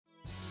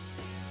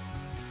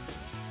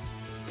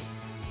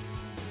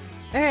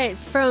All right,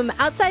 from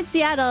outside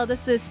Seattle,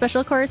 this is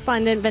special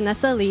correspondent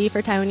Vanessa Lee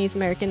for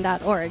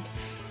TaiwaneseAmerican.org.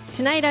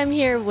 Tonight I'm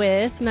here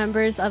with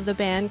members of the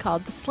band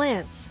called the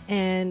Slants.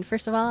 And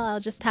first of all, I'll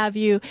just have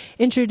you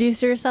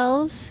introduce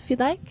yourselves, if you'd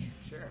like.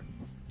 Sure.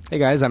 Hey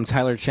guys, I'm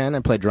Tyler Chen. I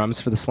play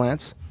drums for the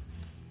Slants.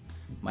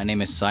 My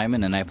name is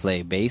Simon, and I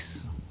play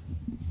bass.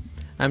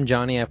 I'm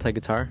Johnny. I play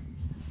guitar.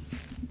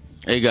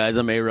 Hey guys,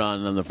 I'm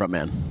Aaron. I'm the front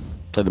man.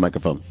 Play the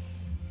microphone.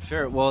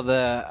 Sure. Well,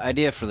 the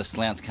idea for the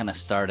Slants kind of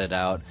started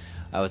out,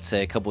 I would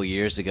say, a couple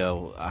years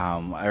ago.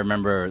 I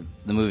remember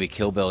the movie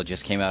Kill Bill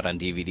just came out on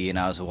DVD, and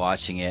I was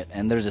watching it.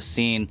 And there's a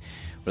scene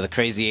where the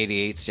Crazy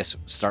 88s just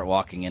start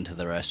walking into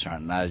the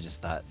restaurant, and I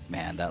just thought,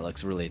 man, that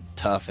looks really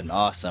tough and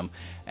awesome.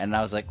 And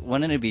I was like,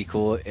 wouldn't it be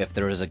cool if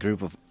there was a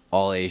group of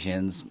all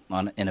Asians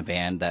in a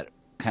band that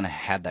kind of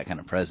had that kind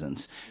of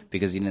presence?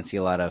 Because you didn't see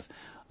a lot of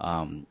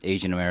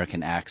Asian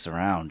American acts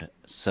around.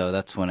 So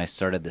that's when I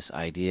started this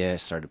idea. I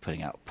started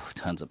putting out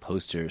tons of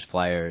posters,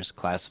 flyers,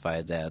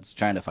 classifieds ads,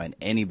 trying to find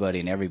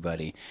anybody and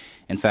everybody.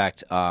 In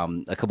fact,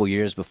 a couple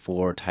years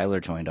before Tyler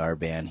joined our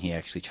band, he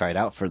actually tried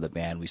out for the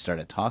band. We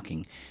started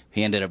talking.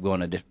 He ended up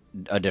going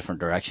a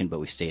different direction, but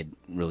we stayed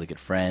really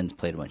good friends,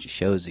 played a bunch of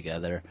shows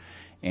together.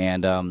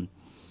 And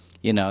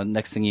you know,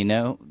 next thing you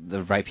know,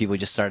 the right people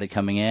just started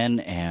coming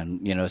in,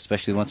 and, you know,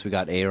 especially once we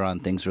got Aaron,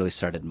 things really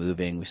started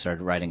moving. We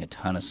started writing a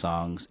ton of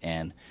songs,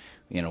 and,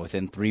 you know,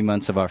 within 3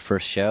 months of our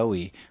first show,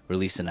 we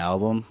released an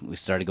album. We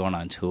started going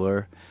on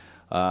tour.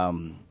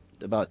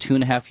 About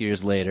 2.5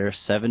 years later,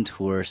 7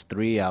 tours,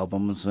 3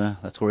 albums,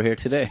 that's where we're here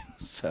today.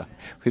 So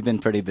we've been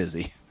pretty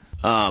busy.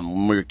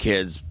 When we were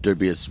kids, there'd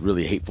be this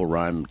really hateful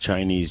rhyme,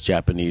 Chinese,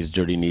 Japanese,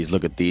 dirty knees,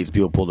 look at these.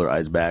 People pull their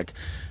eyes back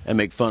and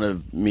make fun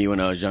of me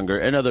when I was younger.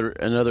 And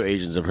other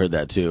Asians have heard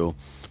that too.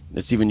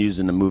 It's even used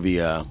in the movie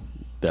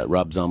that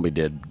Rob Zombie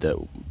did,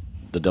 The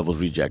Devil's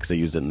Rejects. They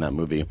used it in that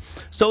movie.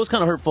 So it was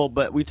kind of hurtful,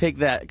 but we take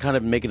that kind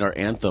of make it our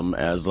anthem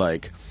as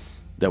like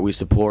that we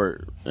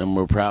support, and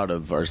we're proud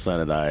of our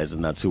slanted eyes,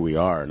 and that's who we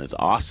are, and it's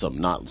awesome,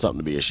 not something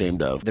to be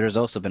ashamed of. There's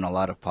also been a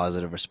lot of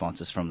positive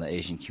responses from the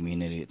Asian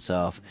community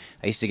itself.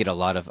 I used to get a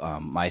lot of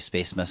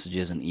MySpace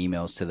messages and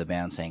emails to the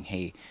band saying,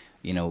 hey,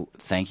 you know,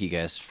 thank you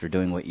guys for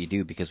doing what you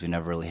do, because we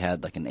never really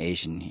had like an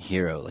Asian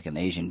hero, like an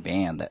Asian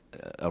band, that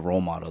a role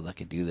model that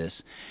could do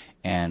this.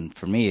 And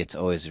for me, it's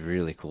always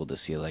really cool to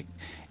see like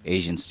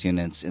Asian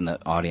students in the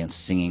audience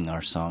singing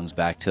our songs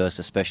back to us,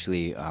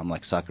 especially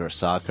like Sakura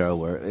Sakura,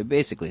 where it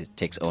basically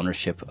takes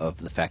ownership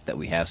of the fact that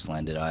we have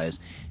slanted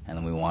eyes, and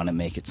then we want to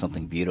make it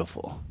something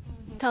beautiful.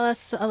 Tell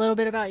us a little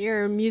bit about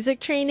your music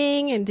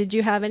training, and did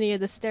you have any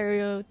of the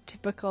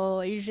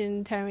stereotypical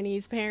Asian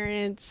Taiwanese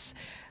parents?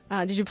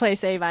 Did you play,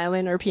 say,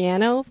 violin or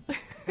piano?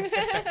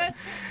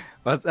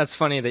 Well, that's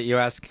funny that you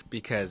ask,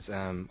 because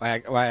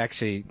I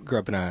actually grew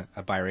up in a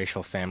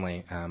biracial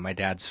family. My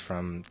dad's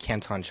from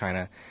Canton,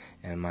 China,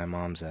 and my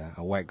mom's a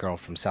white girl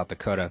from South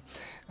Dakota.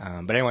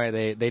 But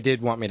anyway, they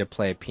did want me to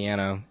play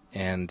piano,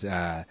 and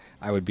I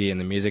would be in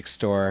the music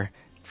store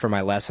for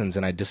my lessons,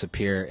 and I'd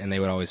disappear, and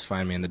they would always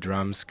find me in the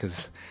drums,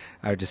 because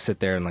I would just sit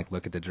there and like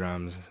look at the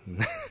drums,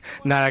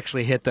 not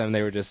actually hit them.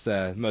 They were just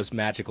the most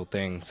magical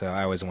thing. So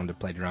I always wanted to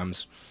play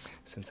drums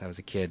since I was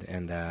a kid,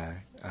 and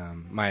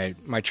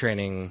my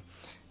training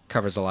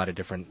covers a lot of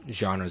different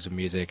genres of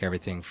music,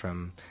 everything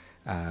from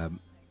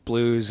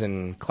blues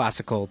and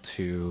classical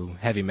to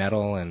heavy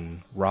metal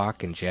and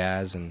rock and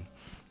jazz, and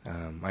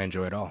I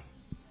enjoy it all.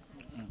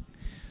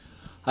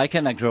 I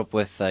kind of grew up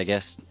with, I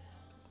guess,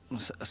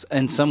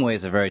 in some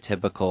ways, a very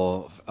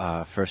typical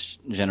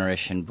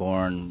first-generation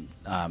born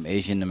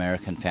Asian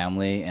American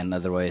family, and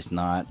other ways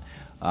not.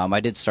 I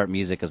did start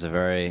music as a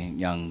very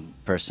young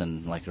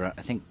person, like I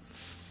think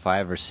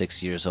 5 or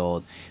 6 years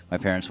old. My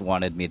parents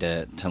wanted me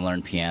to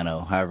learn piano.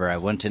 However, I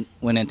went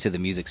into the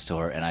music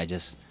store, and I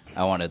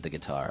wanted the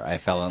guitar. I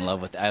fell in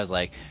love with it. I was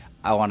like,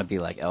 I want to be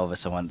like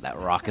Elvis. I want that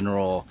rock and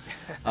roll.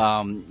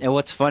 And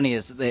what's funny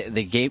is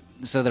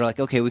so they're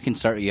like, okay, we can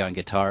start you on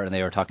guitar. And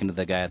they were talking to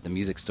the guy at the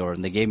music store,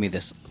 and they gave me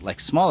this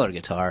like smaller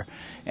guitar,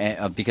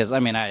 because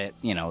I mean, I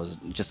was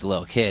just a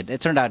little kid.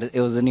 It turned out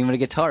it wasn't even a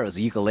guitar; it was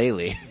a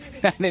ukulele.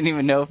 I didn't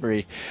even know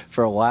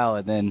for a while,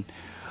 and then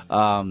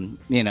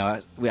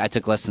I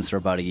took lessons for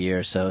about a year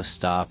or so,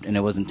 stopped, and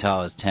it wasn't until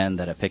I was 10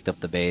 that I picked up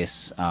the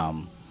bass,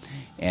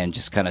 and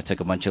just kind of took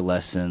a bunch of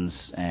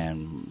lessons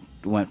and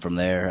went from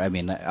there. I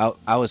mean,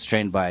 I was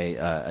trained by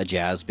a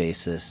jazz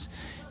bassist,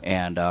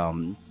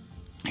 and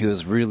he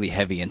was really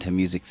heavy into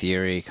music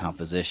theory,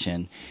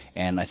 composition,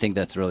 and I think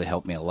that's really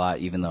helped me a lot,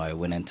 even though I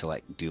went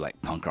into do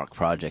punk rock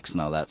projects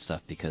and all that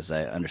stuff, because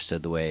I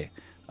understood the way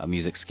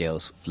music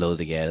scales flow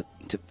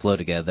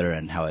together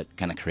and how it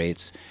kind of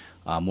creates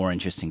more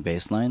interesting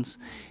bass lines.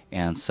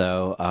 And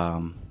so,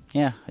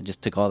 I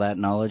just took all that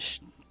knowledge,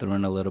 threw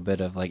in a little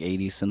bit of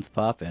 80s synth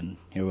pop, and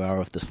here we are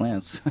with the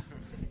Slants.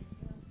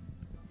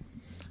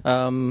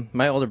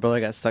 My older brother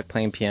got stuck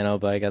playing piano,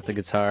 but I got the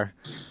guitar.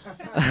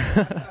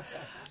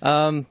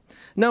 No,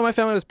 my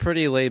family was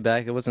pretty laid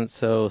back. It wasn't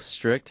so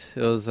strict.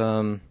 It was,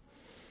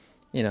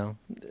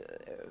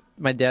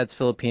 my dad's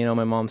Filipino,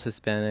 my mom's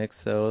Hispanic,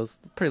 so it was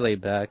pretty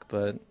laid back,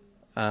 but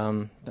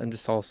I'm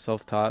just all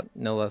self-taught,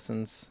 no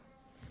lessons.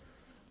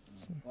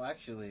 Well,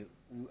 actually,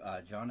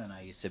 John and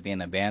I used to be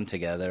in a band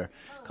together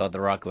called the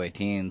Rockaway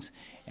Teens,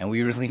 and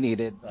we really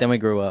needed... Then we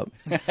grew up.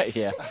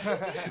 Yeah.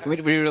 We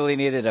really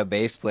needed a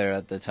bass player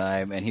at the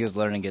time, and he was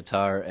learning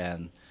guitar,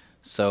 and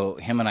so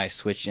him and I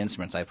switched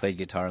instruments. I played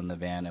guitar in the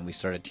band, and we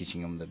started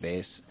teaching him the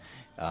bass.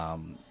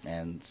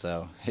 And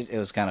so it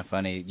was kind of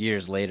funny.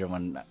 Years later,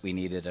 when we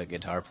needed a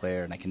guitar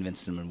player, and I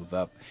convinced him to move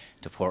up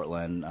to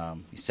Portland,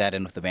 he sat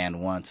in with the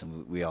band once,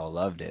 and we all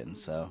loved it, and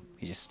so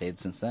he just stayed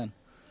since then.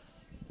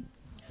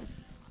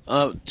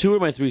 Two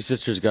of my three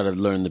sisters got to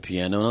learn the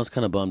piano, and I was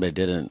kind of bummed I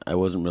didn't. I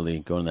wasn't really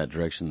going that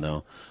direction,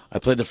 though. I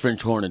played the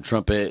French horn and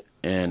trumpet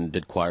and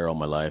did choir all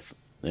my life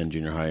in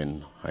junior high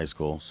and high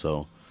school,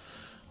 so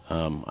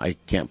I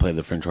can't play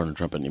the French horn and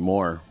trumpet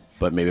anymore,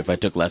 but maybe if I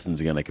took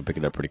lessons again, I could pick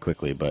it up pretty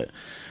quickly. But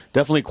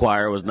definitely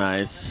choir was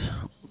nice.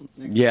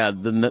 Yeah,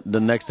 the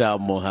next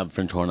album will have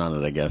French horn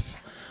on it, I guess.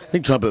 I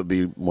think trumpet would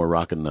be more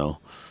rockin', though.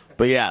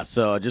 But yeah,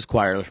 so just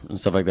choir and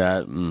stuff like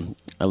that. And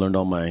I learned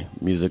all my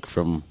music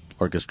from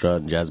orchestra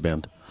and jazz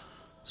band.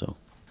 So,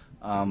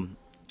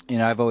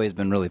 I've always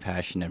been really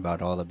passionate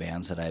about all the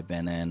bands that I've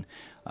been in.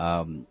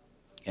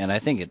 And I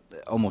think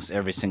almost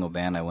every single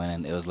band I went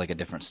in, it was like a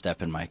different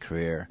step in my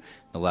career.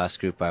 The last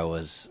group I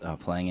was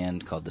playing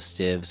in, called the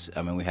Stivs,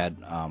 I mean,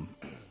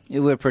 we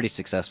were pretty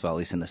successful, at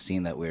least in the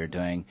scene that we were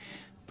doing.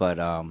 But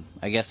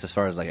I guess as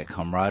far as like a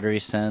camaraderie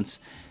sense,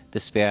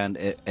 this band,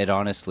 it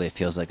honestly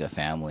feels like a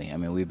family. I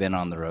mean, we've been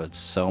on the road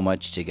so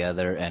much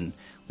together, and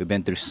we've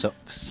been through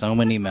so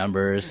many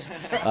members.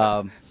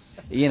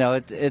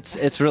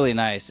 It's really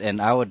nice, and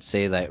I would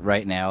say that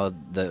right now,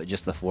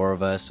 just the four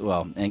of us.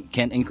 Well, and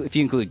Ken, if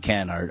you include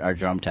Ken, our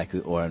drum tech,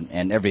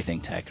 and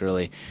everything tech,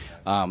 really,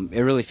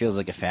 it really feels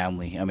like a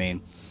family. I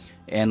mean,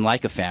 and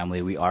like a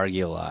family, we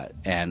argue a lot,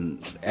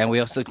 and we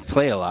also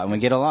play a lot, and we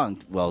get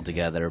along well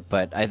together.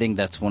 But I think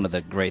that's one of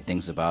the great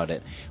things about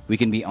it. We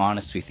can be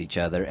honest with each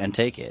other and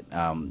take it.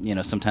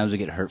 Sometimes we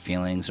get hurt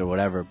feelings or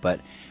whatever, but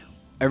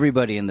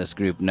everybody in this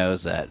group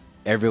knows that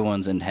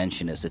everyone's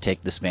intention is to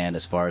take this band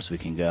as far as we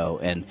can go,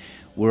 and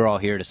we're all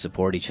here to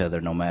support each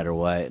other no matter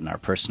what in our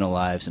personal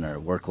lives and our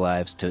work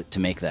lives to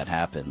make that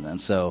happen.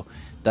 And so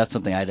that's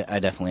something I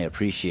definitely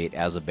appreciate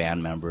as a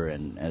band member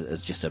and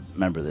as just a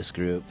member of this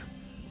group.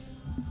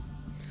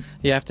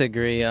 Yeah, I have to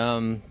agree.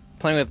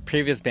 Playing with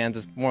previous bands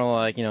is more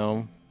like,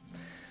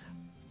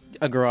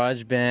 a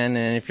garage band,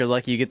 and if you're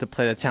lucky, you get to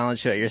play the talent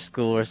show at your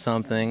school or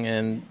something.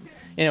 And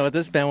with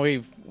this band,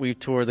 we've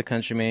toured the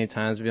country many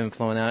times. We've been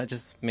flown out. It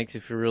just makes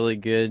you feel really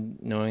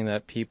good knowing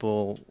that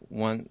people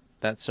want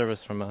that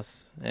service from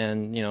us.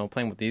 And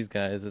playing with these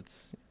guys, it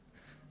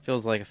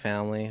feels like a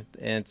family.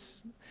 And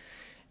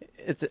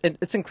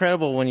it's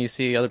incredible when you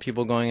see other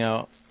people going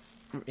out,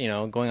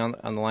 going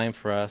on the line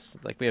for us.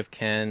 Like we have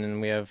Ken,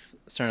 and we have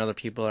certain other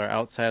people that are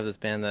outside of this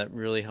band that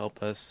really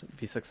help us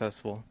be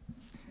successful.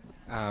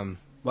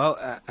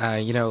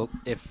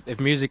 If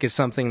music is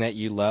something that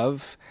you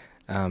love,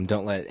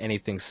 don't let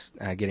anything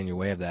get in your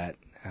way of that.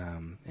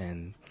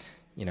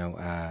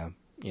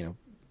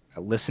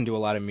 Listen to a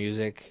lot of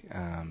music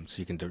so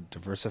you can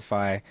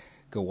diversify.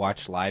 Go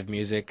watch live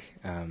music.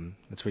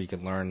 That's where you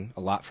can learn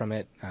a lot from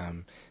it.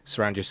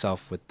 Surround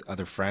yourself with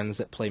other friends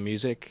that play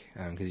music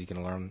because you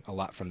can learn a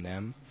lot from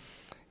them.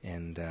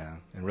 And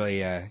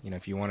really,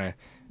 if you want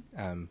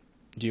to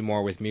do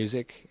more with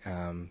music,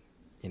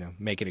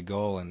 make it a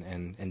goal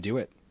and do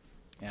it.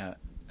 Yeah.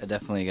 I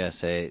definitely gotta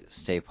say,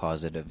 stay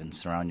positive and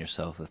surround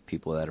yourself with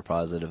people that are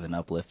positive and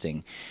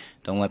uplifting.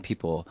 Don't let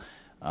people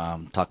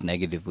talk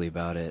negatively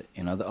about it.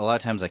 A lot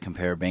of times I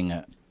compare being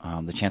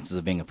the chances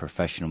of being a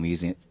professional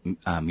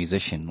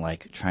musician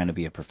like trying to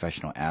be a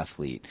professional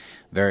athlete.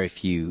 Very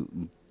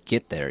few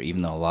get there,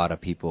 even though a lot of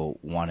people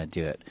want to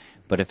do it.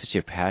 But if it's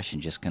your passion,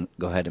 just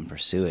go ahead and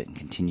pursue it and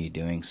continue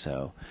doing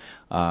so.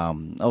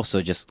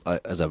 Also, just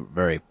as a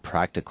very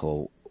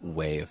practical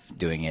way of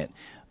doing it,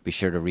 be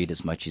sure to read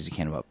as much as you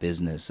can about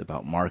business,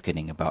 about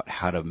marketing, about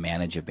how to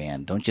manage a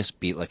band. Don't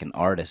just be like an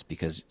artist,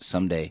 because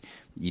someday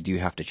you do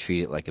have to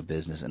treat it like a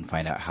business and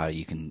find out how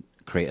you can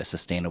create a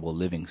sustainable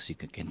living so you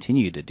can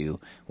continue to do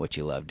what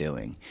you love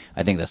doing.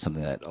 I think that's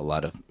something that a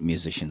lot of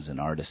musicians and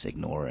artists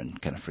ignore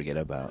and kind of forget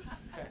about.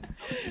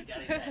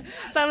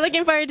 So I'm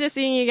looking forward to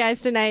seeing you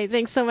guys tonight.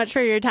 Thanks so much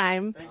for your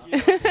time.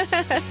 Thank you.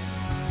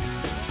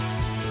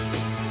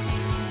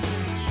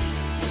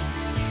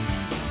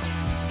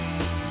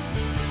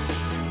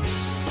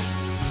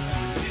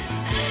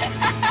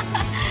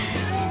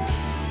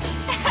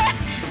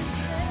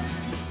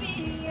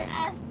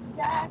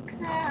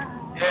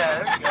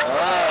 Yeah, there we go.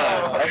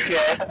 Oh,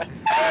 okay.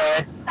 All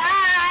right.